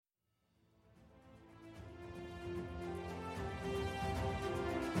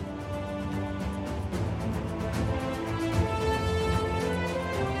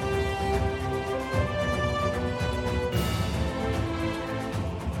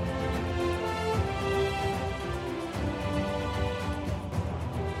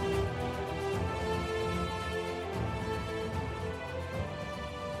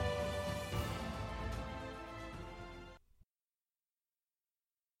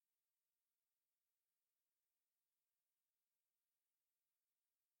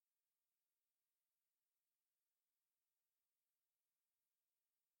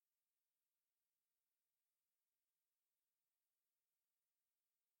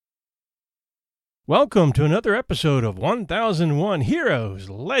Welcome to another episode of 1001 Heroes,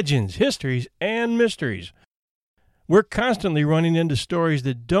 Legends, Histories, and Mysteries. We're constantly running into stories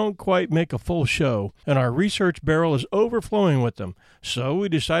that don't quite make a full show, and our research barrel is overflowing with them, so we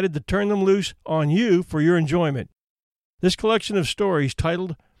decided to turn them loose on you for your enjoyment. This collection of stories,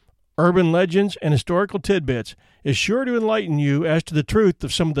 titled Urban Legends and Historical Tidbits, is sure to enlighten you as to the truth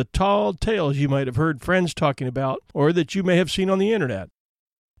of some of the tall tales you might have heard friends talking about or that you may have seen on the internet,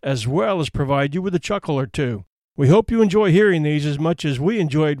 as well as provide you with a chuckle or two. We hope you enjoy hearing these as much as we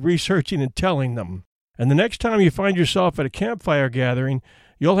enjoyed researching and telling them. And the next time you find yourself at a campfire gathering,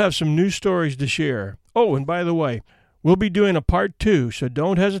 you'll have some new stories to share. Oh, and by the way, we'll be doing a part 2, so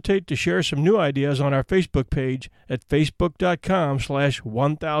don't hesitate to share some new ideas on our Facebook page at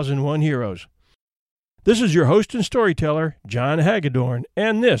facebook.com/1001heroes. This is your host and storyteller, John Hagedorn,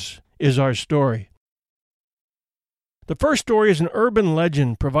 and this is our story. The first story is an urban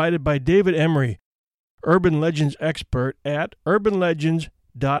legend provided by David Emery, urban legends expert at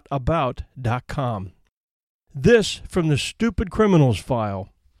urbanlegends.about.com. This from the Stupid Criminals file.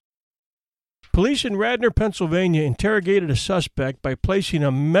 Police in Radnor, Pennsylvania interrogated a suspect by placing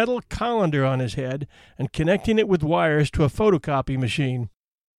a metal colander on his head and connecting it with wires to a photocopy machine.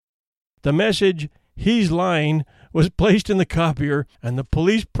 The message, "He's lying," was placed in the copier, and the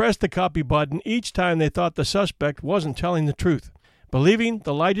police pressed the copy button each time they thought the suspect wasn't telling the truth. Believing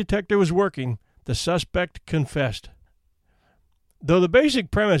the lie detector was working, the suspect confessed. Though the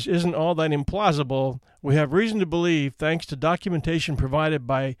basic premise isn't all that implausible, we have reason to believe, thanks to documentation provided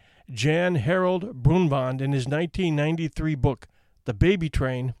by Jan Harold Brunband in his 1993 book, The Baby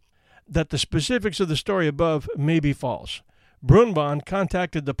Train, that the specifics of the story above may be false. Brunband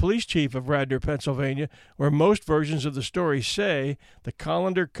contacted the police chief of Radnor, Pennsylvania, where most versions of the story say the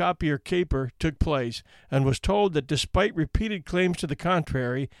colander copier caper took place, and was told that despite repeated claims to the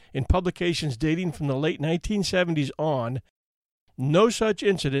contrary in publications dating from the late 1970s on, no such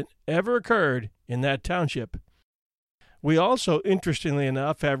incident ever occurred in that township. We also, interestingly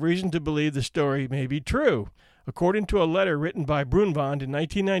enough, have reason to believe the story may be true. According to a letter written by Brunband in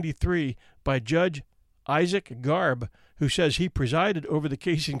 1993 by Judge Isaac Garb, who says he presided over the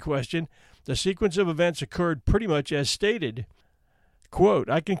case in question, the sequence of events occurred pretty much as stated. Quote,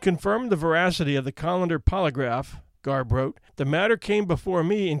 "I can confirm the veracity of the colander polygraph," Garb wrote. "The matter came before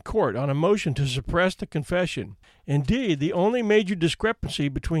me in court on a motion to suppress the confession. Indeed, the only major discrepancy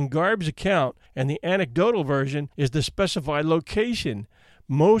between Garb's account and the anecdotal version is the specified location.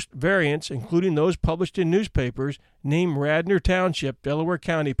 Most variants, including those published in newspapers, name Radnor Township, Delaware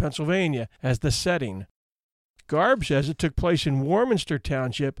County, Pennsylvania, as the setting. Garb says it took place in Warminster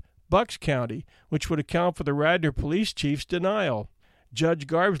Township, Bucks County, which would account for the Radnor police chief's denial." Judge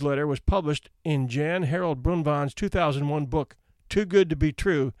Garb's letter was published in Jan Harold Brunband's 2001 book, Too Good to Be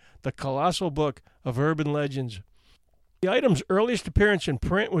True, the colossal book of urban legends. The item's earliest appearance in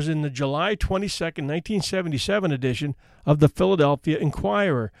print was in the July 22, 1977 edition of the Philadelphia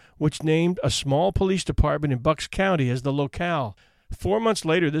Inquirer, which named a small police department in Bucks County as the locale. 4 months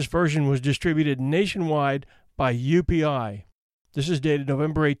later, this version was distributed nationwide by UPI. This is dated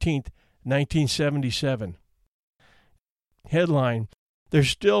November 18, 1977. Headline, "There's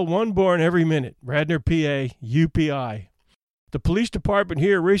still one born every minute. Radnor, PA, UPI." The police department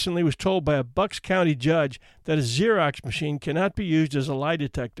here recently was told by a Bucks County judge that a Xerox machine cannot be used as a lie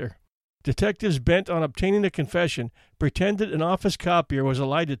detector. Detectives bent on obtaining a confession pretended an office copier was a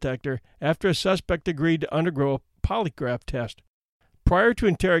lie detector after a suspect agreed to undergo a polygraph test. Prior to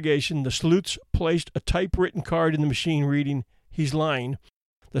interrogation, the sleuths placed a typewritten card in the machine reading, "He's lying."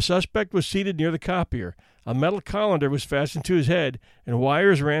 The suspect was seated near the copier. A metal colander was fastened to his head, and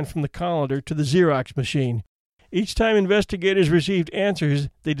wires ran from the colander to the Xerox machine. Each time investigators received answers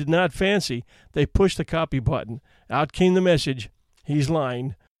they did not fancy, they pushed the copy button. Out came the message, "He's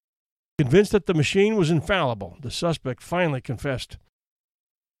lying." Convinced that the machine was infallible, the suspect finally confessed.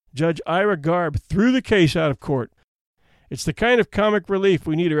 Judge Ira Garb threw the case out of court. "It's the kind of comic relief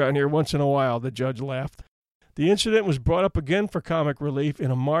we need around here once in a while," the judge laughed. The incident was brought up again for comic relief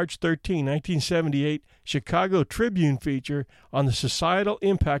in a March 13, 1978 Chicago Tribune feature on the societal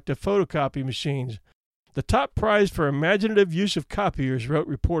impact of photocopy machines. "The top prize for imaginative use of copiers," wrote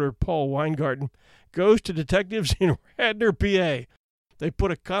reporter Paul Weingarten, "goes to detectives in Radnor, PA. They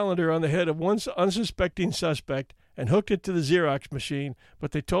put a colander on the head of one unsuspecting suspect and hooked it to the Xerox machine,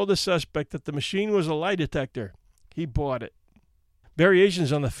 but they told the suspect that the machine was a lie detector. He bought it."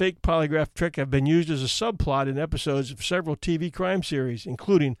 Variations on the fake polygraph trick have been used as a subplot in episodes of several TV crime series,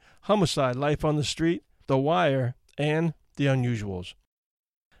 including Homicide: Life on the Street, The Wire, and The Unusuals.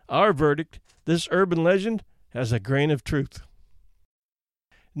 Our verdict, this urban legend has a grain of truth.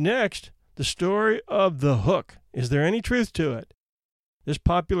 Next, the The story of the hook. Is there any truth to it? This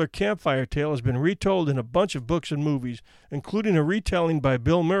popular campfire tale has been retold in a bunch of books and movies, including a retelling by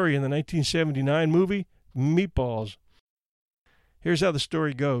Bill Murray in the 1979 movie Meatballs. Here's how the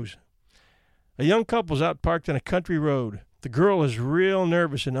story goes. A young couple's out parked on a country road. The girl is real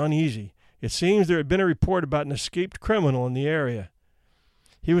nervous and uneasy. It seems there had been a report about an escaped criminal in the area.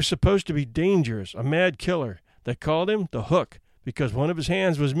 He was supposed to be dangerous, a mad killer. They called him the Hook because one of his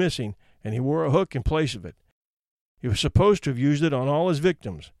hands was missing and he wore a hook in place of it. He was supposed to have used it on all his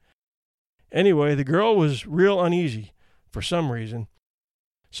victims. Anyway, the girl was real uneasy for some reason.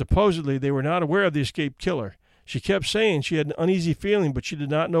 Supposedly, they were not aware of the escaped killer. She kept saying she had an uneasy feeling, but she did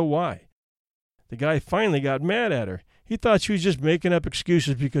not know why. The guy finally got mad at her. He thought she was just making up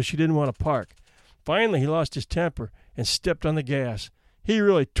excuses because she didn't want to park. Finally, he lost his temper and stepped on the gas. He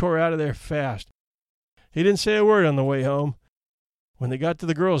really tore out of there fast. He didn't say a word on the way home. When they got to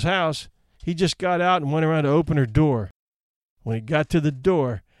the girl's house, he just got out and went around to open her door. When he got to the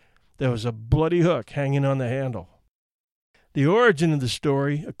door, there was a bloody hook hanging on the handle. The origin of the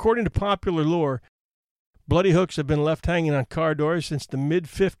story, according to popular lore, bloody hooks have been left hanging on car doors since the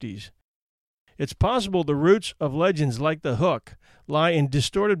mid-50s. It's possible the roots of legends like the hook lie in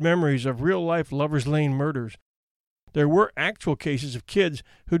distorted memories of real-life Lover's Lane murders. There were actual cases of kids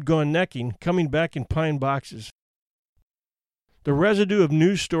who'd gone necking, coming back in pine boxes. The residue of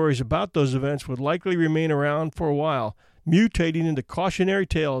news stories about those events would likely remain around for a while, mutating into cautionary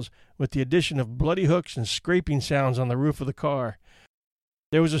tales with the addition of bloody hooks and scraping sounds on the roof of the car.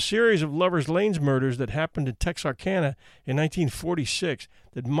 There was a series of Lover's Lanes murders that happened in Texarkana in 1946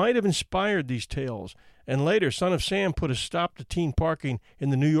 that might have inspired these tales, and later Son of Sam put a stop to teen parking in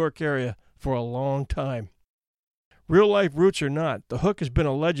the New York area for a long time. Real-life roots or not, the hook has been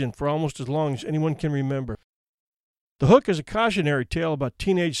a legend for almost as long as anyone can remember. The hook is a cautionary tale about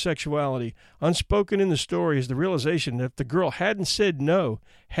teenage sexuality. Unspoken in the story is the realization that if the girl hadn't said no,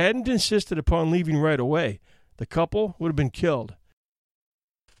 hadn't insisted upon leaving right away, the couple would have been killed.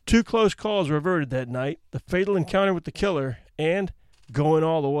 2 close calls were averted that night, the fatal encounter with the killer and going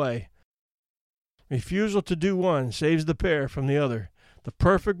all the way. Refusal to do one saves the pair from the other. The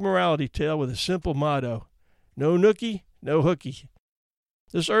perfect morality tale with a simple motto: no nookie, no hooky.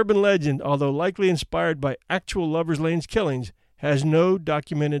 This urban legend, although likely inspired by actual Lover's Lane's killings, has no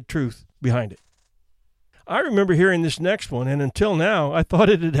documented truth behind it. I remember hearing this next one, and until now, I thought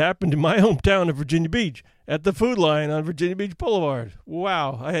it had happened in my hometown of Virginia Beach, at the Food Lion on Virginia Beach Boulevard.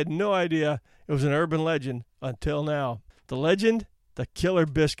 Wow, I had no idea it was an urban legend until now. The legend, the killer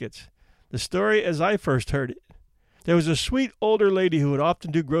biscuits. The story as I first heard it. There was a sweet older lady who would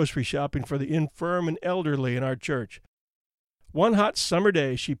often do grocery shopping for the infirm and elderly in our church. One hot summer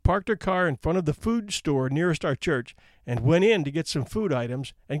day, she parked her car in front of the food store nearest our church and went in to get some food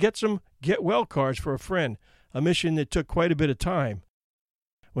items and get some get-well cards for a friend, a mission that took quite a bit of time.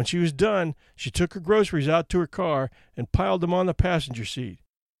 When she was done, she took her groceries out to her car and piled them on the passenger seat.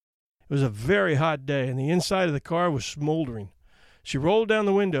 It was a very hot day, and the inside of the car was smoldering. She rolled down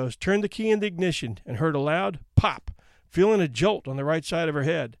the windows, turned the key in the ignition, and heard a loud pop, feeling a jolt on the right side of her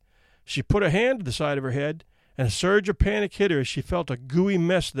head. She put a hand to the side of her head, and a surge of panic hit her as she felt a gooey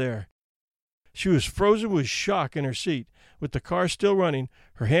mess there. She was frozen with shock in her seat, with the car still running,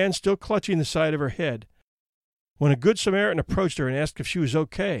 her hand still clutching the side of her head. When a good Samaritan approached her and asked if she was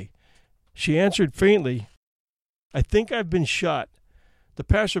okay, she answered faintly, "I think I've been shot." The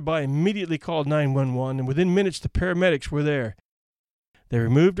passerby immediately called 911, and within minutes the paramedics were there. They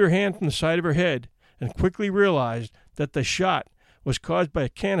removed her hand from the side of her head and quickly realized that the shot was caused by a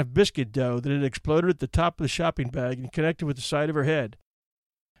can of biscuit dough that had exploded at the top of the shopping bag and connected with the side of her head.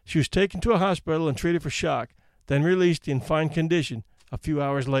 She was taken to a hospital and treated for shock, then released in fine condition a few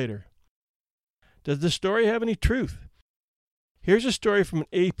hours later. Does this story have any truth? Here's a story from an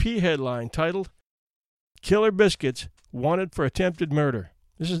AP headline titled, "Killer Biscuits Wanted for Attempted Murder."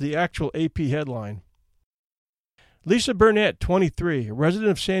 This is the actual AP headline. Lisa Burnett, 23, a resident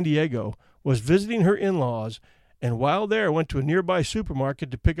of San Diego, was visiting her in-laws and while there went to a nearby supermarket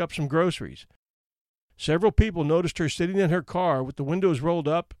to pick up some groceries. Several people noticed her sitting in her car with the windows rolled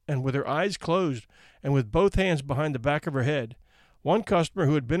up and with her eyes closed and with both hands behind the back of her head. One customer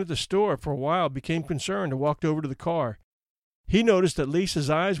who had been at the store for a while became concerned and walked over to the car. He noticed that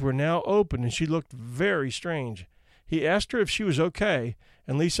Lisa's eyes were now open and she looked very strange. He asked her if she was okay,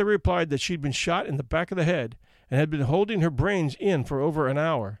 and Lisa replied that she'd been shot in the back of the head and had been holding her brains in for over an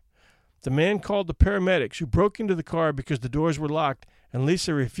hour. The man called the paramedics, who broke into the car because the doors were locked, and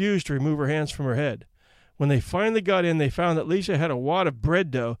Lisa refused to remove her hands from her head. When they finally got in, they found that Lisa had a wad of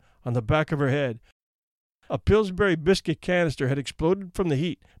bread dough on the back of her head. A Pillsbury biscuit canister had exploded from the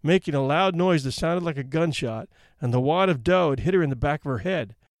heat, making a loud noise that sounded like a gunshot, and the wad of dough had hit her in the back of her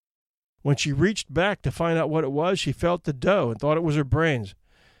head. When she reached back to find out what it was, she felt the dough and thought it was her brains.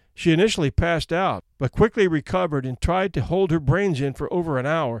 She initially passed out, but quickly recovered and tried to hold her brains in for over an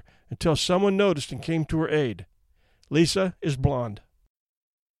hour until someone noticed and came to her aid. Lisa is blonde.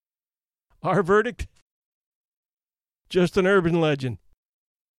 Our verdict? Just an urban legend.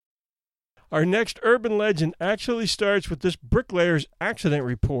 Our next urban legend actually starts with this bricklayer's accident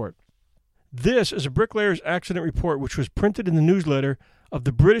report. This is a bricklayer's accident report which was printed in the newsletter of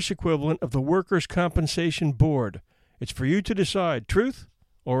the British equivalent of the Workers' Compensation Board. It's for you to decide, truth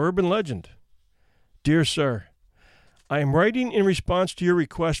or urban legend. Dear Sir, I am writing in response to your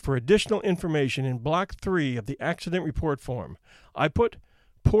request for additional information in Block 3 of the accident report form. I put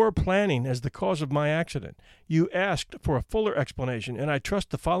poor planning as the cause of my accident. You asked for a fuller explanation, and I trust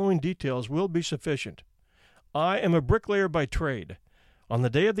the following details will be sufficient. I am a bricklayer by trade. On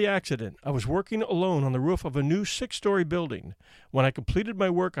the day of the accident, I was working alone on the roof of a new 6-story building. When I completed my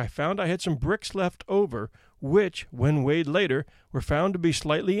work, I found I had some bricks left over, which, when weighed later, were found to be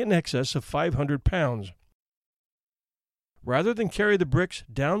slightly in excess of 500 pounds. Rather than carry the bricks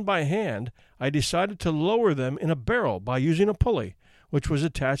down by hand, I decided to lower them in a barrel by using a pulley, which was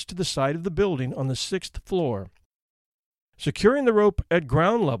attached to the side of the building on the 6th floor. Securing the rope at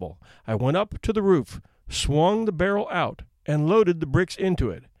ground level, I went up to the roof, swung the barrel out, and loaded the bricks into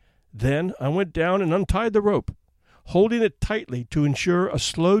it. Then I went down and untied the rope, holding it tightly to ensure a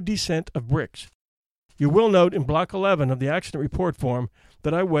slow descent of bricks. You will note in Block 11 of the accident report form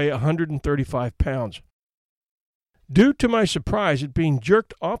that I weigh 135 pounds. Due to my surprise at being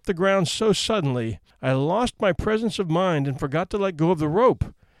jerked off the ground so suddenly, I lost my presence of mind and forgot to let go of the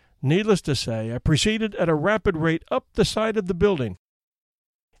rope. Needless to say, I proceeded at a rapid rate up the side of the building.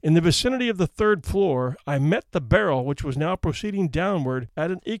 In the vicinity of the 3rd floor, I met the barrel, which was now proceeding downward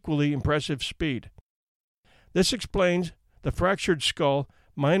at an equally impressive speed. This explains the fractured skull,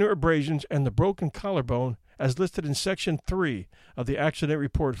 minor abrasions, and the broken collarbone as listed in Section 3 of the accident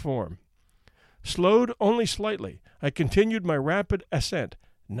report form. Slowed only slightly, I continued my rapid ascent,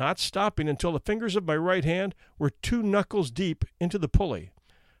 not stopping until the fingers of my right hand were 2 knuckles deep into the pulley.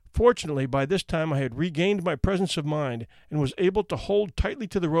 Fortunately, by this time I had regained my presence of mind and was able to hold tightly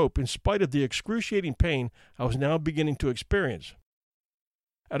to the rope in spite of the excruciating pain I was now beginning to experience.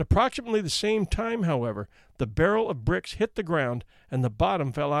 At approximately the same time, however, the barrel of bricks hit the ground and the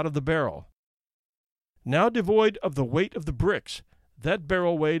bottom fell out of the barrel. Now devoid of the weight of the bricks, that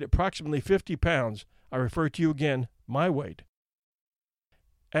barrel weighed approximately 50 pounds. I refer to you again, my weight.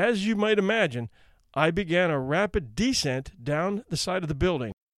 As you might imagine, I began a rapid descent down the side of the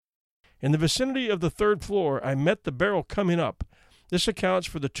building. In the vicinity of the 3rd floor, I met the barrel coming up. This accounts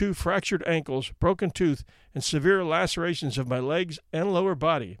for the 2 fractured ankles, broken tooth, and severe lacerations of my legs and lower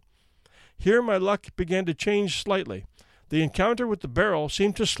body. Here my luck began to change slightly. The encounter with the barrel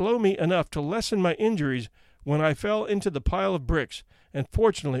seemed to slow me enough to lessen my injuries when I fell into the pile of bricks, and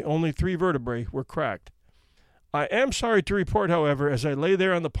fortunately only 3 vertebrae were cracked. I am sorry to report, however, as I lay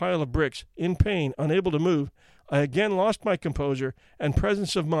there on the pile of bricks, in pain, unable to move, I again lost my composure and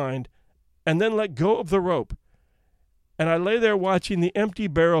presence of mind, and then let go of the rope, and I lay there watching the empty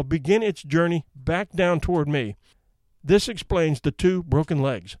barrel begin its journey back down toward me. This explains the 2 broken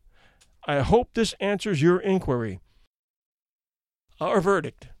legs. I hope this answers your inquiry. Our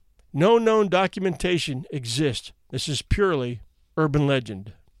verdict: no known documentation exists. This is purely urban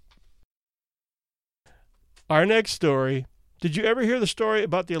legend. Our next story. Did you ever hear the story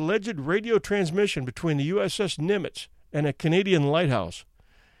about the alleged radio transmission between the USS Nimitz and a Canadian lighthouse?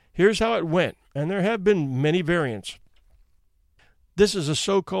 Here's how it went, and there have been many variants. This is a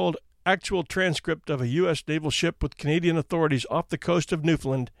so-called actual transcript of a U.S. naval ship with Canadian authorities off the coast of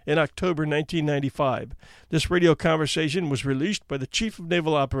Newfoundland in October 1995. This radio conversation was released by the Chief of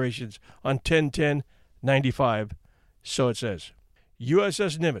Naval Operations on 10/10/95. So it says,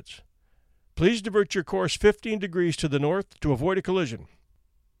 USS Nimitz, please divert your course 15 degrees to the north to avoid a collision.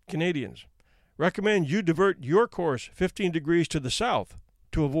 Canadians, recommend you divert your course 15 degrees to the south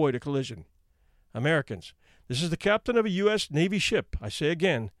to avoid a collision. Americans, this is the captain of a U.S. Navy ship. I say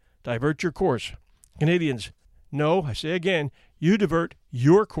again, divert your course. Canadians, no, I say again, you divert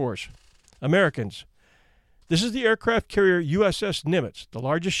your course. Americans, this is the aircraft carrier USS Nimitz, the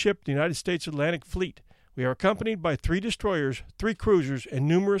largest ship in the United States Atlantic Fleet. We are accompanied by 3 destroyers, 3 cruisers, and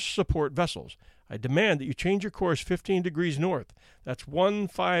numerous support vessels. I demand that you change your course 15 degrees north. That's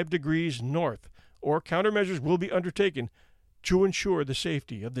 15 degrees north, or countermeasures will be undertaken to ensure the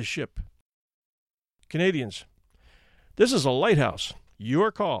safety of the ship. Canadians, this is a lighthouse.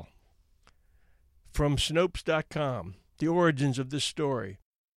 Your call. from Snopes.com, the origins of this story.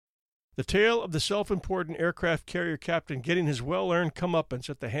 The tale of the self-important aircraft carrier captain getting his well-earned comeuppance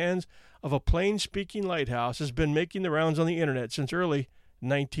at the hands of a plain-speaking lighthouse has been making the rounds on the internet since early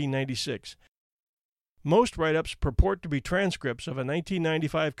 1996. Most write-ups purport to be transcripts of a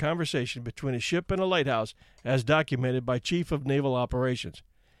 1995 conversation between a ship and a lighthouse as documented by Chief of Naval Operations.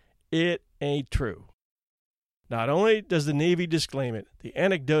 It ain't true. Not only does the Navy disclaim it, the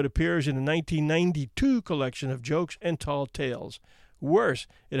anecdote appears in a 1992 collection of jokes and tall tales. Worse,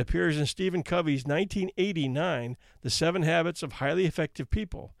 it appears in Stephen Covey's 1989 The 7 Habits of Highly Effective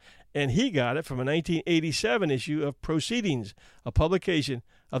People, and he got it from a 1987 issue of Proceedings, a publication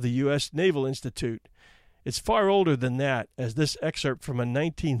of the U.S. Naval Institute. It's far older than that, as this excerpt from a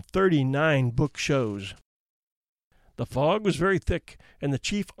 1939 book shows. The fog was very thick, and the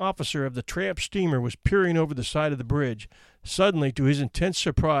chief officer of the tramp steamer was peering over the side of the bridge. Suddenly, to his intense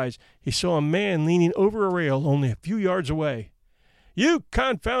surprise, he saw a man leaning over a rail only a few yards away. "You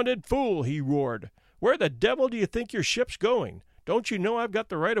confounded fool!" he roared. "Where the devil do you think your ship's going? Don't you know I've got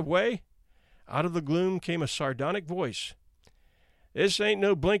the right of way?" Out of the gloom came a sardonic voice. "This ain't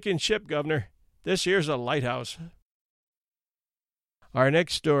no blinking ship, Governor. This here's a lighthouse." Our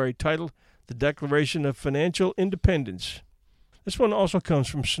next story, titled The Declaration of Financial Independence. This one also comes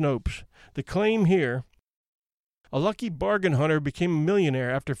from Snopes. The claim here: a lucky bargain hunter became a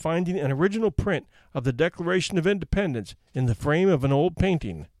millionaire after finding an original print of the Declaration of Independence in the frame of an old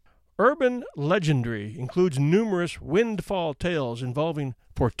painting. Urban legendary includes numerous windfall tales involving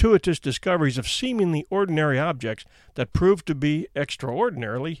fortuitous discoveries of seemingly ordinary objects that prove to be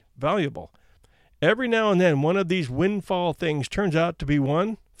extraordinarily valuable. Every now and then one of these windfall things turns out to be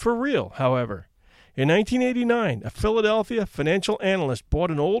one for real, however. In 1989, a Philadelphia financial analyst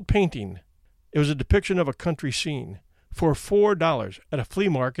bought an old painting. It was a depiction of a country scene for $4 at a flea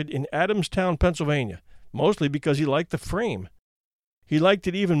market in Adamstown, Pennsylvania, mostly because he liked the frame. He liked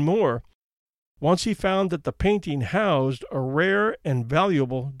it even more once he found that the painting housed a rare and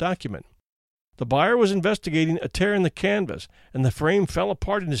valuable document. The buyer was investigating a tear in the canvas, and the frame fell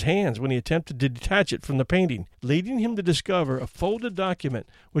apart in his hands when he attempted to detach it from the painting, leading him to discover a folded document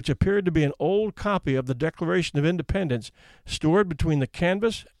which appeared to be an old copy of the Declaration of Independence stored between the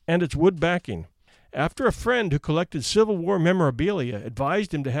canvas and its wood backing. After a friend who collected Civil War memorabilia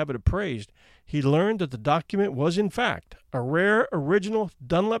advised him to have it appraised, he learned that the document was, in fact, a rare original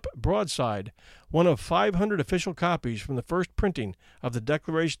Dunlop broadside, one of 500 official copies from the first printing of the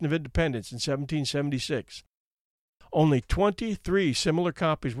Declaration of Independence in 1776. Only 23 similar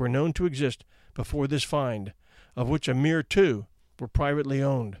copies were known to exist before this find, of which a mere 2 were privately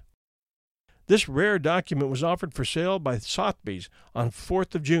owned. This rare document was offered for sale by Sotheby's on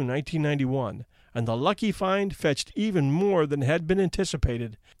 4th of June, 1991, and the lucky find fetched even more than had been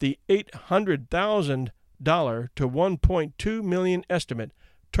anticipated. The $800,000 to $1.2 million estimate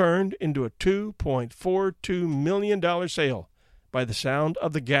turned into a $2.42 million sale by the sound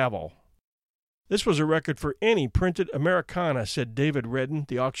of the gavel. This was a record for any printed Americana, said David Redden,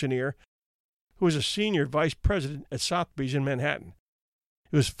 the auctioneer, who was a senior vice president at Sotheby's in Manhattan.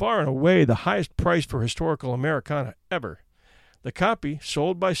 It was far and away the highest price for historical Americana ever. The copy,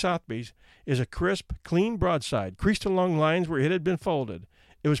 sold by Sotheby's, is a crisp, clean broadside, creased along lines where it had been folded.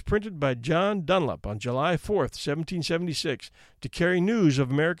 It was printed by John Dunlop on July 4th, 1776, to carry news of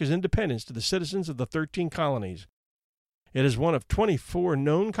America's independence to the citizens of the 13 colonies. It is one of 24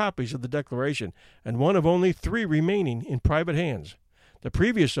 known copies of the Declaration, and one of only 3 remaining in private hands. The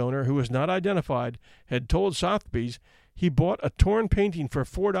previous owner, who was not identified, had told Sotheby's he bought a torn painting for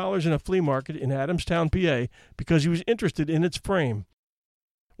 $4 in a flea market in Adamstown, PA, because he was interested in its frame.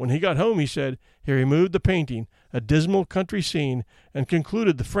 When he got home, he said, he removed the painting, a dismal country scene, and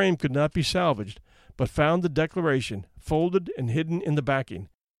concluded the frame could not be salvaged, but found the Declaration folded and hidden in the backing.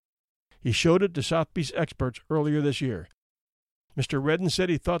 He showed it to Sotheby's experts earlier this year. Mr. Redden said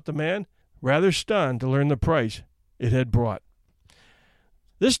he thought the man rather stunned to learn the price it had brought.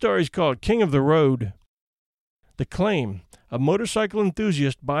 This story is called King of the Road. The claim: a motorcycle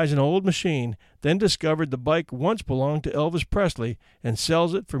enthusiast buys an old machine, then discovered the bike once belonged to Elvis Presley and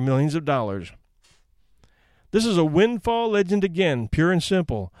sells it for millions of dollars. This is a windfall legend again, pure and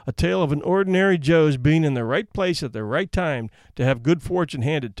simple, a tale of an ordinary Joe's being in the right place at the right time to have good fortune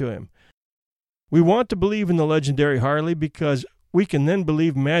handed to him. We want to believe in the legendary Harley because we can then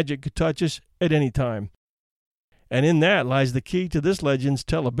believe magic could touch us at any time. And in that lies the key to this legend's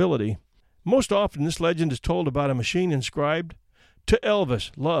tellability. Most often this legend is told about a machine inscribed, "To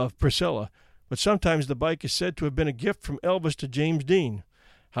Elvis, love, Priscilla," but sometimes the bike is said to have been a gift from Elvis to James Dean.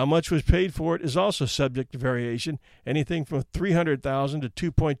 How much was paid for it is also subject to variation. Anything from $300,000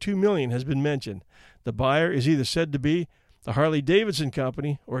 to $2.2 million has been mentioned. The buyer is either said to be the Harley-Davidson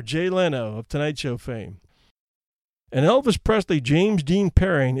Company or Jay Leno of Tonight Show fame. An Elvis Presley James Dean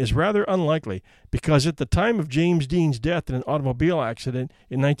pairing is rather unlikely because at the time of James Dean's death in an automobile accident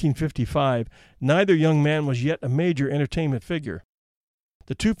in 1955, neither young man was yet a major entertainment figure.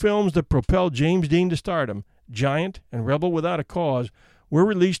 The two films that propelled James Dean to stardom, Giant and Rebel Without a Cause, were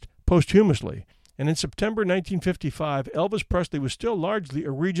released posthumously, and in September 1955, Elvis Presley was still largely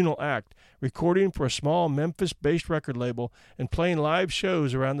a regional act, recording for a small Memphis-based record label and playing live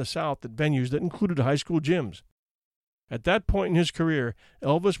shows around the South at venues that included high school gyms. At that point in his career,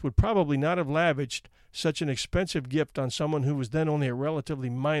 Elvis would probably not have lavished such an expensive gift on someone who was then only a relatively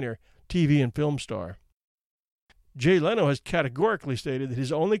minor TV and film star. Jay Leno has categorically stated that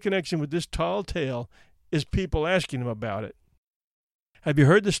his only connection with this tall tale is people asking him about it. Have you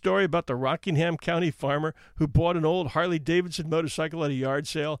heard the story about the Rockingham County farmer who bought an old Harley-Davidson motorcycle at a yard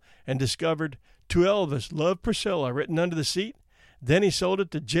sale and discovered, "To Elvis, love Priscilla," written under the seat? Then he sold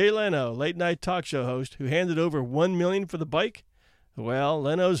it to Jay Leno, late-night talk show host, who handed over $1 million for the bike? Well,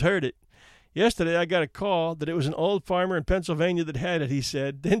 Leno's heard it. Yesterday I got a call that it was an old farmer in Pennsylvania that had it, he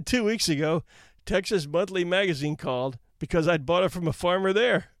said. Then 2 weeks ago, Texas Monthly Magazine called because I'd bought it from a farmer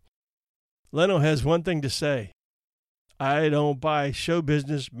there. Leno has one thing to say: I don't buy show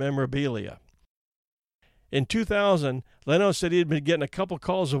business memorabilia. In 2000, Leno said he had been getting a couple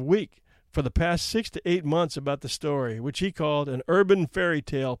calls a week for the past 6 to 8 months about the story, which he called an urban fairy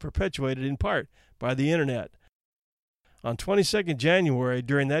tale perpetuated in part by the Internet. On 22nd January,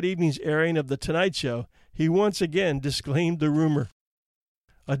 during that evening's airing of The Tonight Show, he once again disclaimed the rumor.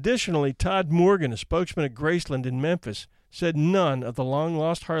 Additionally, Todd Morgan, a spokesman at Graceland in Memphis, said none of the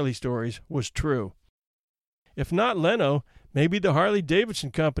long-lost Harley stories was true. If not Leno, maybe the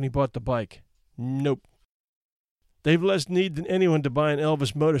Harley-Davidson Company bought the bike. Nope. They've less need than anyone to buy an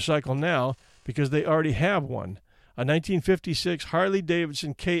Elvis motorcycle now because they already have one, a 1956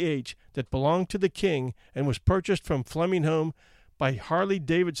 Harley-Davidson KH that belonged to the King and was purchased from Fleming Home by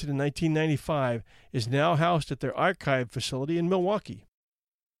Harley-Davidson in 1995, is now housed at their archive facility in Milwaukee.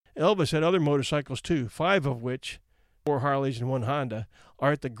 Elvis had other motorcycles too, 5 of which, 4 Harleys and 1 Honda,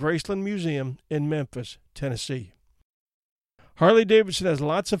 are at the Graceland Museum in Memphis, Tennessee. Harley-Davidson has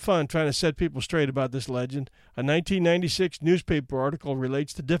lots of fun trying to set people straight about this legend. A 1996 newspaper article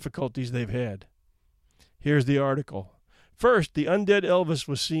relates the difficulties they've had. Here's the article. First, the undead Elvis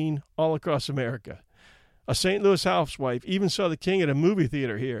was seen all across America. A St. Louis housewife even saw the King at a movie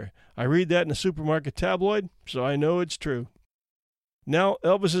theater here. I read that in a supermarket tabloid, so I know it's true. Now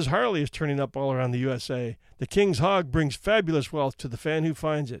Elvis's Harley is turning up all around the USA. The King's hog brings fabulous wealth to the fan who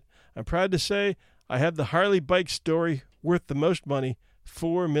finds it. I'm proud to say I have the Harley bike story worth the most money,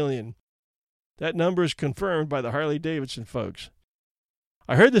 $4 million. That number is confirmed by the Harley-Davidson folks.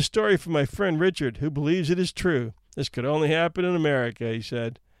 I heard the story from my friend Richard, who believes it is true. This could only happen in America, he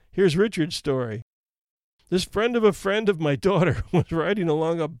said. Here's Richard's story. This friend of my daughter was riding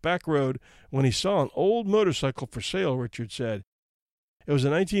along a back road when he saw an old motorcycle for sale, Richard said. It was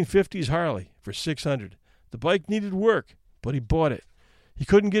a 1950s Harley for $600. The bike needed work, but he bought it. He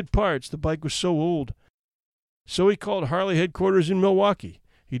couldn't get parts. The bike was so old. So he called Harley headquarters in Milwaukee.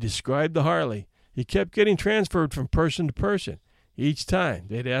 He described the Harley. He kept getting transferred from person to person. Each time,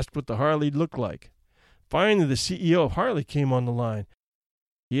 they'd asked what the Harley looked like. Finally, the CEO of Harley came on the line.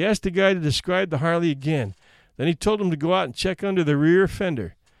 He asked the guy to describe the Harley again. Then he told him to go out and check under the rear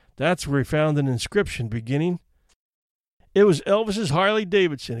fender. That's where he found an inscription beginning, "It was Elvis's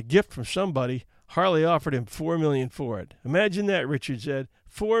Harley-Davidson, a gift from somebody. Harley offered him $4 million for it." Imagine that, Richard said.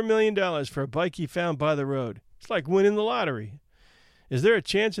 $4 million for a bike he found by the road. It's like winning the lottery. Is there a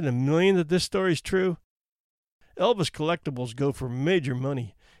chance in a million that this story's true? Elvis collectibles go for major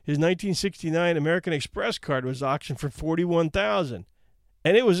money. His 1969 American Express card was auctioned for $41,000,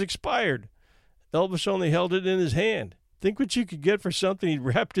 and it was expired. Elvis only held it in his hand. Think what you could get for something he'd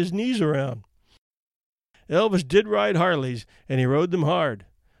wrapped his knees around. Elvis did ride Harleys, and he rode them hard.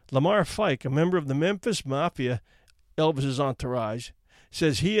 Lamar Fike, a member of the Memphis Mafia, Elvis's entourage,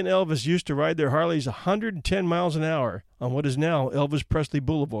 says he and Elvis used to ride their Harleys 110 miles an hour on what is now Elvis Presley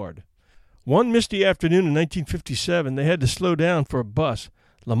Boulevard. One misty afternoon in 1957, they had to slow down for a bus.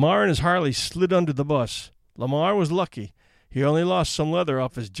 Lamar and his Harley slid under the bus. Lamar was lucky. He only lost some leather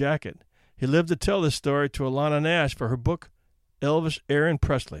off his jacket. He lived to tell this story to Alana Nash for her book, Elvis Aaron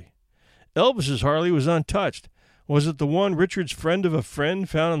Presley. Elvis's Harley was untouched. Was it the one Richard's friend of a friend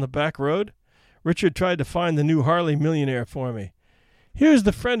found on the back road? Richard tried to find the new Harley millionaire for me. Here's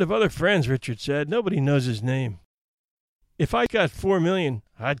the friend of other friends, Richard said. Nobody knows his name. If I got $4 million,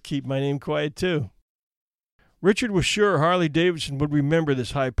 I'd keep my name quiet too. Richard was sure Harley-Davidson would remember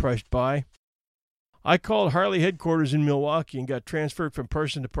this high-priced buy. I called Harley headquarters in Milwaukee and got transferred from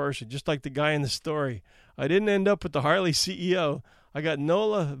person to person, just like the guy in the story. I didn't end up with the Harley CEO. I got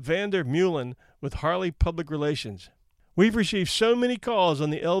Nola Vander Meulen with Harley Public Relations. We've received so many calls on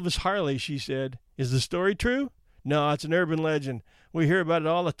the Elvis Harley, she said. Is the story true? No, it's an urban legend. We hear about it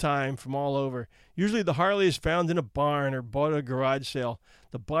all the time from all over. Usually the Harley is found in a barn or bought at a garage sale.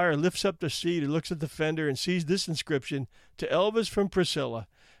 The buyer lifts up the seat or looks at the fender and sees this inscription, "To Elvis from Priscilla."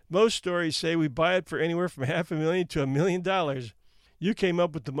 Most stories say we buy it for anywhere from $500,000 to $1 million. You came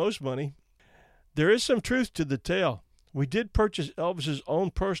up with the most money. There is some truth to the tale. We did purchase Elvis's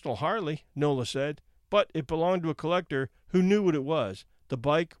own personal Harley, Nola said, but it belonged to a collector who knew what it was. The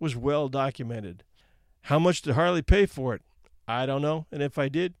bike was well documented. How much did Harley pay for it? I don't know, and if I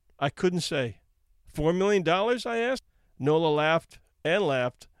did, I couldn't say. $4 million, I asked? Nola laughed and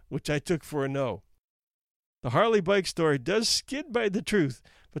laughed, which I took for a no. The Harley bike story does skid by the truth,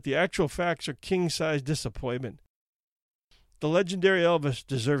 but the actual facts are king-size disappointment. The legendary Elvis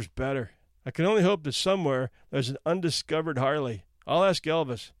deserves better. I can only hope that somewhere there's an undiscovered Harley. I'll ask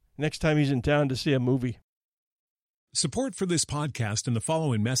Elvis next time he's in town to see a movie. Support for this podcast and the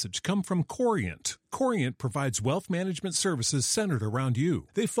following message come from Corient. Corient provides wealth management services centered around you.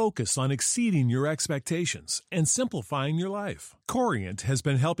 They focus on exceeding your expectations and simplifying your life. Corient has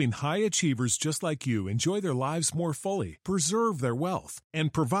been helping high achievers just like you enjoy their lives more fully, preserve their wealth,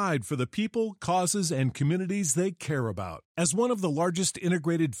 and provide for the people, causes, and communities they care about. As one of the largest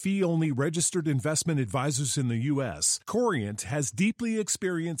integrated fee-only registered investment advisors in the U.S., Corient has deeply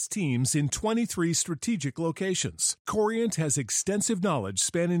experienced teams in 23 strategic locations. Corient has extensive knowledge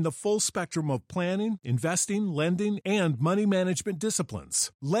spanning the full spectrum of planning, investing, lending, and money management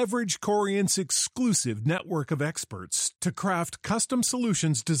disciplines. Leverage Corient's exclusive network of experts to craft custom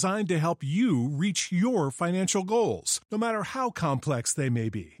solutions designed to help you reach your financial goals, no matter how complex they may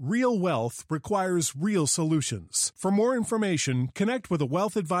be. Real wealth requires real solutions. For more information, connect with a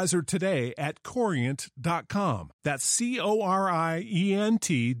wealth advisor today at Corient.com. That's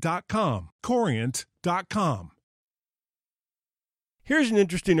Corient.com. Corient.com. Here's an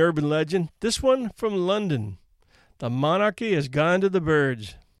interesting urban legend, this one from London. The monarchy has gone to the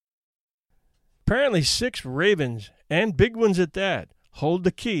birds. Apparently 6 ravens, and big ones at that, hold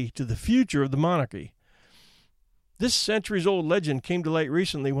the key to the future of the monarchy. This centuries-old legend came to light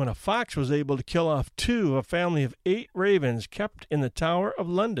recently when a fox was able to kill off 2 of a family of 8 ravens kept in the Tower of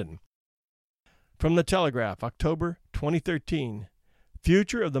London. From the Telegraph, October 2013.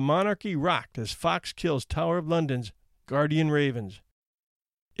 Future of the monarchy rocked as fox kills Tower of London's guardian ravens.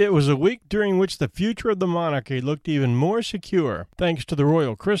 It was a week during which the future of the monarchy looked even more secure, thanks to the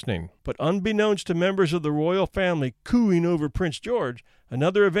royal christening. But unbeknownst to members of the royal family cooing over Prince George,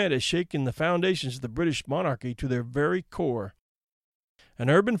 another event has shaken the foundations of the British monarchy to their very core. An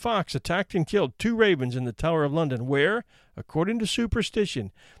urban fox attacked and killed 2 ravens in the Tower of London, where, according to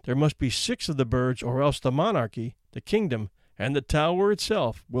superstition, there must be 6 of the birds, or else the monarchy, the kingdom, and the tower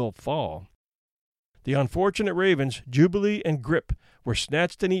itself will fall. The unfortunate ravens, Jubilee and Grip, were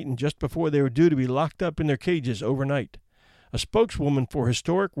snatched and eaten just before they were due to be locked up in their cages overnight. A spokeswoman for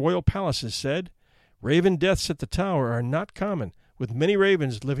historic royal palaces said, "Raven deaths at the tower are not common, with many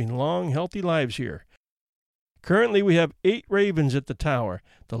ravens living long, healthy lives here. Currently we have 8 ravens at the tower.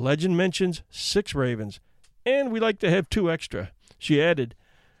 The legend mentions 6 ravens, and we like to have 2 extra." She added,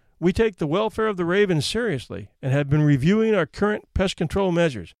 "We take the welfare of the ravens seriously and have been reviewing our current pest control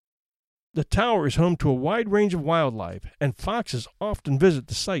measures. The tower is home to a wide range of wildlife, and foxes often visit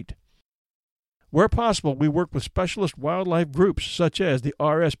the site. Where possible, we work with specialist wildlife groups such as the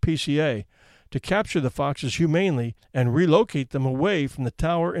RSPCA to capture the foxes humanely and relocate them away from the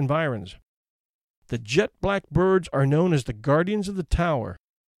tower environs. The jet black birds are known as the guardians of the tower.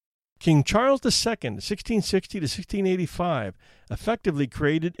 King Charles II, 1660 to 1685, effectively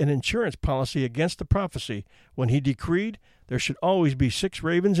created an insurance policy against the prophecy when he decreed there should always be 6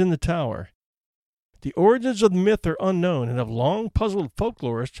 ravens in the tower. The origins of the myth are unknown and have long puzzled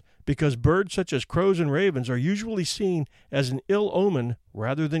folklorists because birds such as crows and ravens are usually seen as an ill omen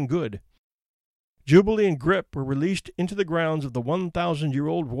rather than good. Jubilee and Grip were released into the grounds of the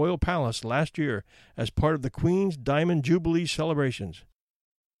 1,000-year-old royal palace last year as part of the Queen's Diamond Jubilee celebrations.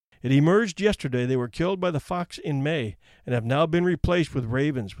 It emerged yesterday they were killed by the fox in May and have now been replaced with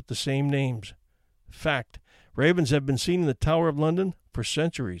ravens with the same names. Fact, ravens have been seen in the Tower of London for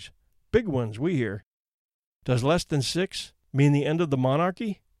centuries. Big ones, we hear. Does less than 6 mean the end of the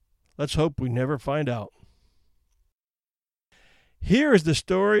monarchy? Let's hope we never find out. Here is the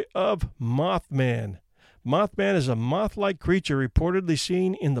story of Mothman. Mothman is a moth-like creature reportedly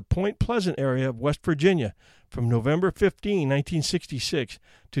seen in the Point Pleasant area of West Virginia from November 15, 1966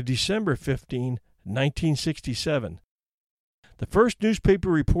 to December 15, 1967. The first newspaper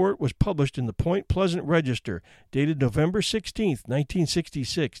report was published in the Point Pleasant Register, dated November 16,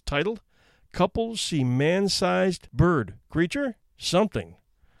 1966, titled, "Couples See Man-Sized Bird. Creature? Something."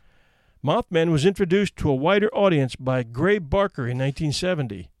 Mothman was introduced to a wider audience by Gray Barker in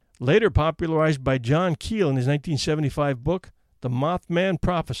 1970, later popularized by John Keel in his 1975 book, The Mothman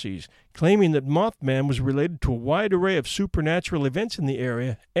Prophecies, claiming that Mothman was related to a wide array of supernatural events in the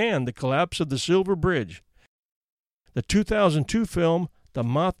area and the collapse of the Silver Bridge. The 2002 film, The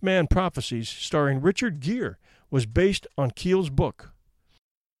Mothman Prophecies, starring Richard Gere, was based on Keel's book.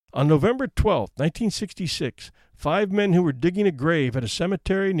 On November 12, 1966, 5 men who were digging a grave at a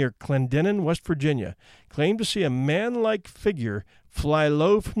cemetery near Clendenin, West Virginia, claimed to see a man-like figure fly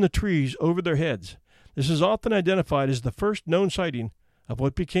low from the trees over their heads. This is often identified as the first known sighting of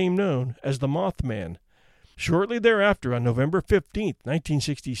what became known as the Mothman. Shortly thereafter, on November 15,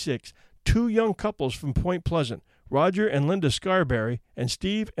 1966, 2 young couples from Point Pleasant, Roger and Linda Scarberry, and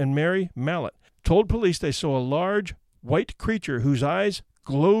Steve and Mary Mallett, told police they saw a large, white creature whose eyes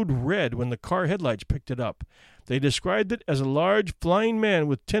glowed red when the car headlights picked it up. They described it as a large flying man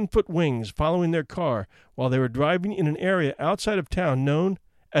with 10-foot wings following their car while they were driving in an area outside of town known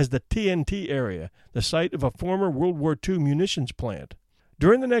as the TNT area, the site of a former World War II munitions plant.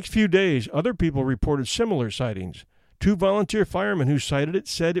 During the next few days, other people reported similar sightings. 2 volunteer firemen who sighted it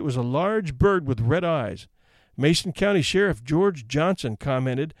said it was a large bird with red eyes. Mason County Sheriff George Johnson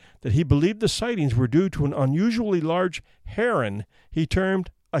commented that he believed the sightings were due to an unusually large heron he termed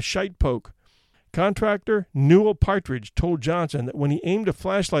a shitepoke. Contractor Newell Partridge told Johnson that when he aimed a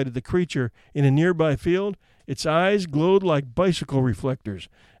flashlight at the creature in a nearby field, its eyes glowed like bicycle reflectors,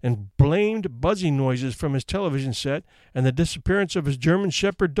 and blamed buzzing noises from his television set and the disappearance of his German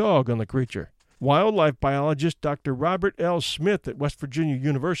Shepherd dog on the creature. Wildlife biologist Dr. Robert L. Smith at West Virginia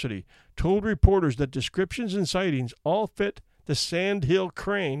University told reporters that descriptions and sightings all fit the sandhill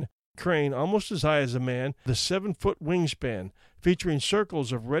crane almost as high as a man, the 7-foot wingspan, featuring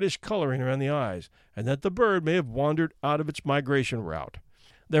circles of reddish coloring around the eyes, and that the bird may have wandered out of its migration route.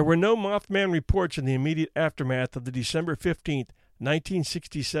 There were no Mothman reports in the immediate aftermath of the December 15,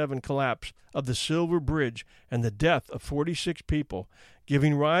 1967 collapse of the Silver Bridge and the death of 46 people,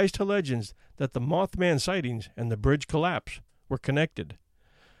 giving rise to legends that the Mothman sightings and the bridge collapse were connected.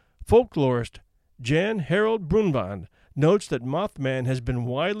 Folklorist Jan Harold Brunvand notes that Mothman has been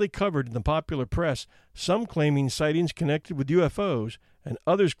widely covered in the popular press, some claiming sightings connected with UFOs, and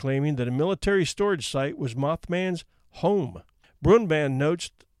others claiming that a military storage site was Mothman's home. Brunvand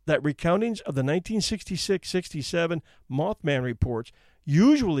notes that recountings of the 1966-67 Mothman reports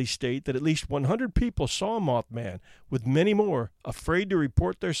usually state that at least 100 people saw Mothman, with many more afraid to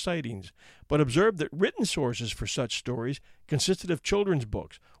report their sightings, but observed that written sources for such stories consisted of children's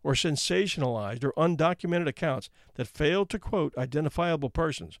books or sensationalized or undocumented accounts that failed to quote identifiable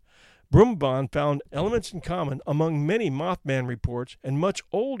persons. Brumbaugh found elements in common among many Mothman reports and much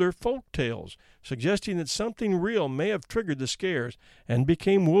older folk tales, suggesting that something real may have triggered the scares and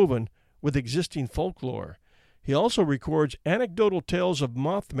became woven with existing folklore. He also records anecdotal tales of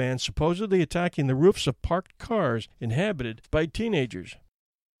Mothman supposedly attacking the roofs of parked cars inhabited by teenagers.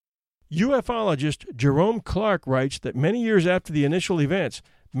 UFologist Jerome Clark writes that many years after the initial events,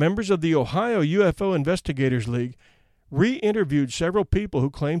 members of the Ohio UFO Investigators League re-interviewed several people who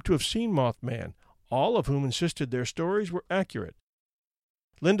claimed to have seen Mothman, all of whom insisted their stories were accurate.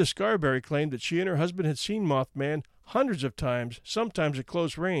 Linda Scarberry claimed that she and her husband had seen Mothman hundreds of times, sometimes at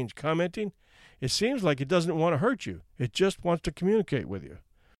close range, commenting, "It seems like it doesn't want to hurt you. It just wants to communicate with you."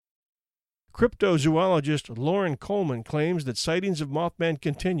 Cryptozoologist Lauren Coleman claims that sightings of Mothman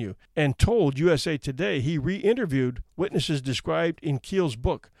continue and told USA Today he re-interviewed witnesses described in Keel's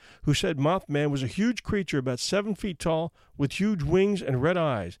book, who said Mothman was a huge creature about 7 feet tall with huge wings and red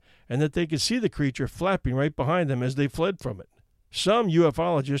eyes, and that they could see the creature flapping right behind them as they fled from it. Some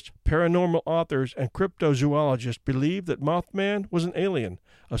ufologists, paranormal authors, and cryptozoologists believe that Mothman was an alien,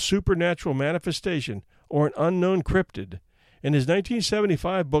 a supernatural manifestation, or an unknown cryptid. In his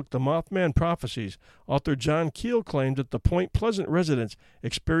 1975 book, The Mothman Prophecies, author John Keel claimed that the Point Pleasant residents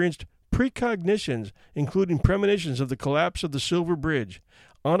experienced precognitions, including premonitions of the collapse of the Silver Bridge,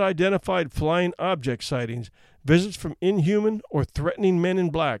 unidentified flying object sightings, visits from inhuman or threatening men in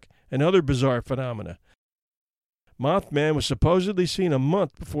black, and other bizarre phenomena. Mothman was supposedly seen a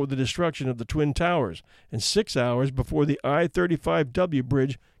month before the destruction of the Twin Towers and 6 hours before the I-35W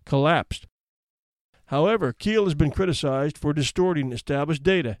bridge collapsed. However, Keel has been criticized for distorting established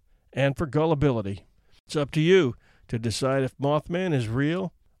data and for gullibility. It's up to you to decide if Mothman is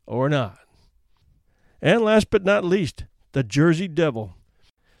real or not. And last but not least, the Jersey Devil.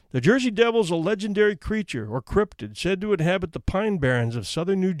 The Jersey Devil is a legendary creature or cryptid said to inhabit the pine barrens of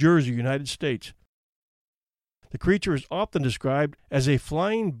southern New Jersey, United States. The creature is often described as a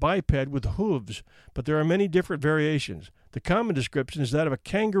flying biped with hooves, but there are many different variations. The common description is that of a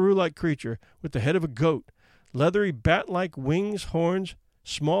kangaroo-like creature with the head of a goat, leathery bat-like wings, horns,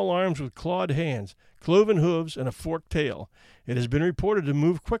 small arms with clawed hands, cloven hooves, and a forked tail. It has been reported to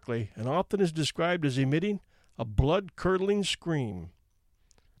move quickly and often is described as emitting a blood-curdling scream.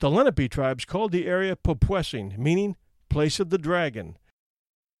 The Lenape tribes called the area Popwessing, meaning place of the dragon.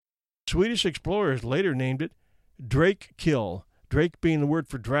 Swedish explorers later named it Drake Kill, Drake being the word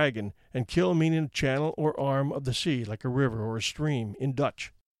for dragon, and kill meaning a channel or arm of the sea, like a river or a stream in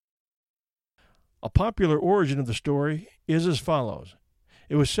Dutch. A popular origin of the story is as follows.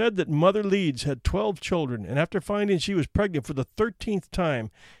 It was said that Mother Leeds had 12 children, and after finding she was pregnant for the 13th time,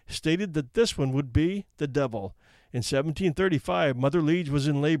 stated that this one would be the devil. In 1735, Mother Leeds was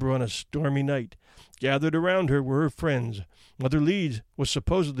in labor on a stormy night. Gathered around her were her friends. Mother Leeds was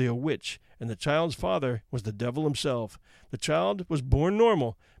supposedly a witch, and the child's father was the devil himself. The child was born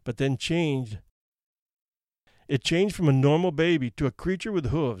normal, but then changed. It changed from a normal baby to a creature with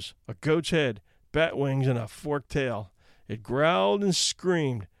hooves, a goat's head, bat wings, and a forked tail. It growled and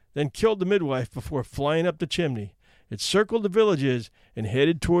screamed, then killed the midwife before flying up the chimney. It circled the villages and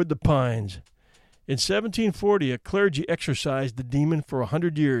headed toward the pines. In 1740, a clergy exorcised the demon for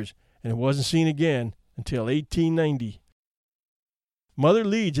 100 years, and it wasn't seen again until 1890. Mother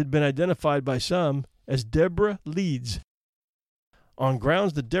Leeds had been identified by some as Deborah Leeds, on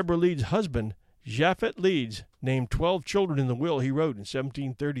grounds that Deborah Leeds' husband, Japhet Leeds, named 12 children in the will he wrote in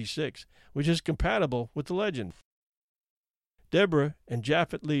 1736, which is compatible with the legend. Deborah and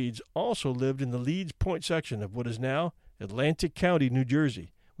Japhet Leeds also lived in the Leeds Point section of what is now Atlantic County, New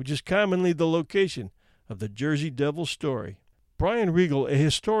Jersey, which is commonly the location of the Jersey Devil story. Brian Regal, a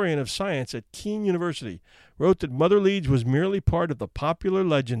historian of science at Keene University, wrote that Mother Leeds was merely part of the popular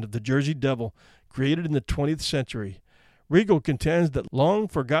legend of the Jersey Devil created in the 20th century. Regal contends that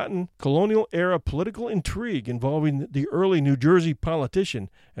long-forgotten colonial-era political intrigue involving the early New Jersey politician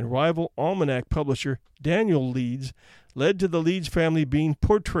and rival almanac publisher Daniel Leeds led to the Leeds family being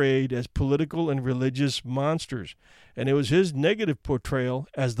portrayed as political and religious monsters, and it was his negative portrayal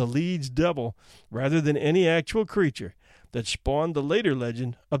as the Leeds Devil, rather than any actual creature, that spawned the later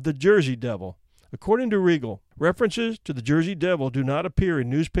legend of the Jersey Devil. According to Regal, references to the Jersey Devil do not appear in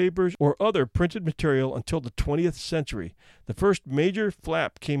newspapers or other printed material until the 20th century. The first major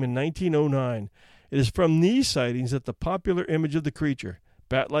flap came in 1909. It is from these sightings that the popular image of the creature,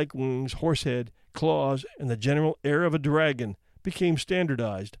 bat-like wings, horse head, claws, and the general air of a dragon, became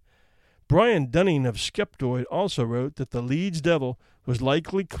standardized. Brian Dunning of Skeptoid also wrote that the Leeds Devil was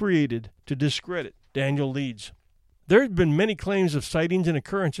likely created to discredit Daniel Leeds. There have been many claims of sightings and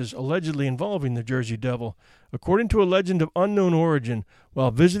occurrences allegedly involving the Jersey Devil. According to a legend of unknown origin,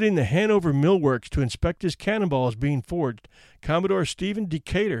 while visiting the Hanover Mill Works to inspect his cannonballs being forged, Commodore Stephen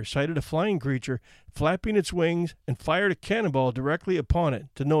Decatur sighted a flying creature flapping its wings and fired a cannonball directly upon it,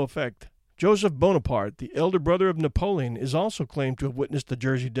 to no effect. Joseph Bonaparte, the elder brother of Napoleon, is also claimed to have witnessed the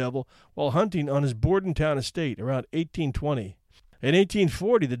Jersey Devil while hunting on his Bordentown estate around 1820. In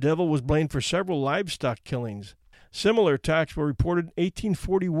 1840, the devil was blamed for several livestock killings. Similar attacks were reported in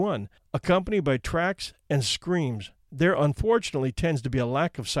 1841, accompanied by tracks and screams. There unfortunately tends to be a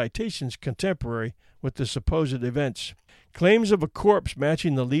lack of citations contemporary with the supposed events. Claims of a corpse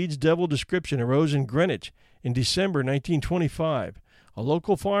matching the Leeds Devil description arose in Greenwich in December 1925. A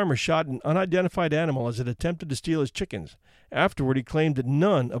local farmer shot an unidentified animal as it attempted to steal his chickens. Afterward, he claimed that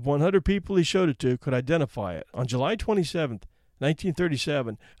none of 100 people he showed it to could identify it. On July 27th,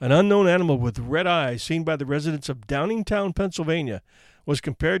 1937, an unknown animal with red eyes seen by the residents of Downingtown, Pennsylvania, was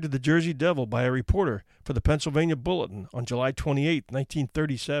compared to the Jersey Devil by a reporter for the Pennsylvania Bulletin on July 28,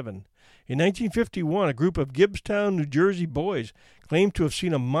 1937. In 1951, a group of Gibbstown, New Jersey boys claimed to have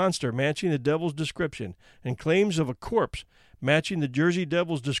seen a monster matching the devil's description, and claims of a corpse matching the Jersey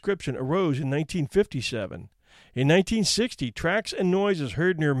Devil's description arose in 1957. In 1960, tracks and noises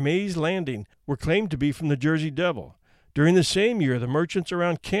heard near Mays Landing were claimed to be from the Jersey Devil. During the same year, the merchants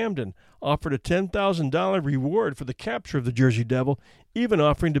around Camden offered a $10,000 reward for the capture of the Jersey Devil, even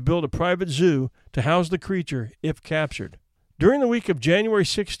offering to build a private zoo to house the creature if captured. During the week of January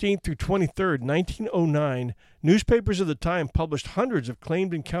 16th through 23rd, 1909, newspapers of the time published hundreds of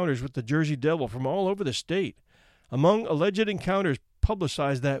claimed encounters with the Jersey Devil from all over the state. Among alleged encounters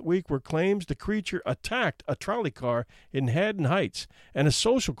publicized that week were claims the creature attacked a trolley car in Haddon Heights and a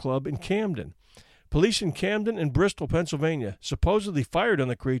social club in Camden. Police in Camden and Bristol, Pennsylvania, supposedly fired on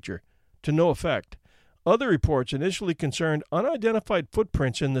the creature, to no effect. Other reports initially concerned unidentified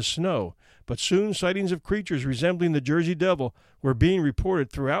footprints in the snow, but soon sightings of creatures resembling the Jersey Devil were being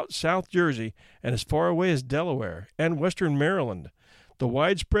reported throughout South Jersey and as far away as Delaware and western Maryland. The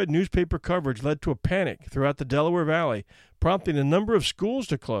widespread newspaper coverage led to a panic throughout the Delaware Valley, prompting a number of schools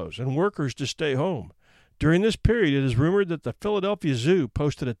to close and workers to stay home. During this period, it is rumored that the Philadelphia Zoo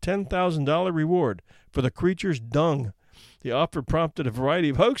posted a $10,000 reward for the creature's dung. The offer prompted a variety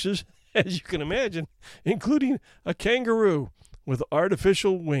of hoaxes, as you can imagine, including a kangaroo with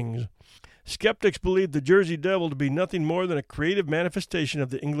artificial wings. Skeptics believed the Jersey Devil to be nothing more than a creative manifestation of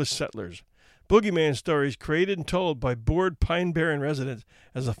the English settlers. Boogeyman stories created and told by bored Pine Barren residents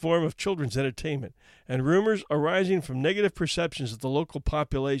as a form of children's entertainment, and rumors arising from negative perceptions of the local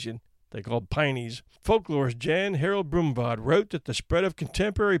population, they called Pineys. Folklorist Jan Harold Brumvad wrote that the spread of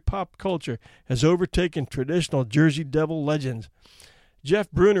contemporary pop culture has overtaken traditional Jersey Devil legends.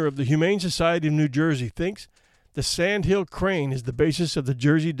 Jeff Bruner of the Humane Society of New Jersey thinks the Sandhill Crane is the basis of the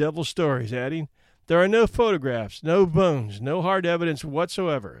Jersey Devil stories, adding, "There are no photographs, no bones, no hard evidence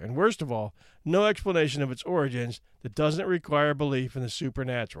whatsoever, and worst of all, no explanation of its origins that doesn't require belief in the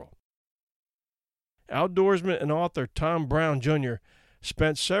supernatural." Outdoorsman and author Tom Brown, Jr.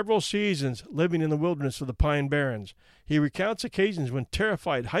 spent several seasons living in the wilderness of the Pine Barrens. He recounts occasions when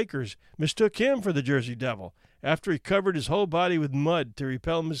terrified hikers mistook him for the Jersey Devil after he covered his whole body with mud to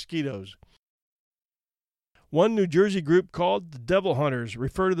repel mosquitoes. One New Jersey group called the Devil Hunters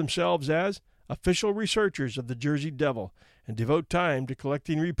refer to themselves as official researchers of the Jersey Devil and devote time to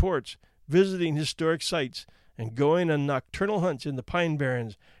collecting reports, visiting historic sites, and going on nocturnal hunts in the Pine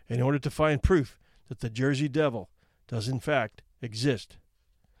Barrens in order to find proof that the Jersey Devil does in fact exist.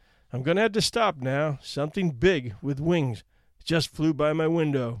 I'm going to have to stop now. Something big with wings just flew by my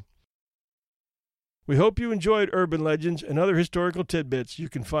window. We hope you enjoyed Urban Legends and other historical tidbits. You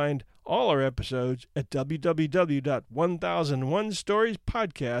can find all our episodes at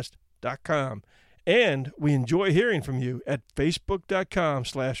www.1001storiespodcast.com. And we enjoy hearing from you at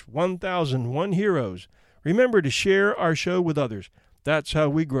facebook.com/1001heroes. Remember to share our show with others. That's how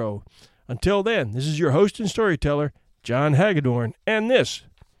we grow. Until then, this is your host and storyteller, John Hagedorn, and this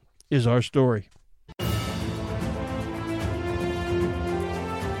is our story.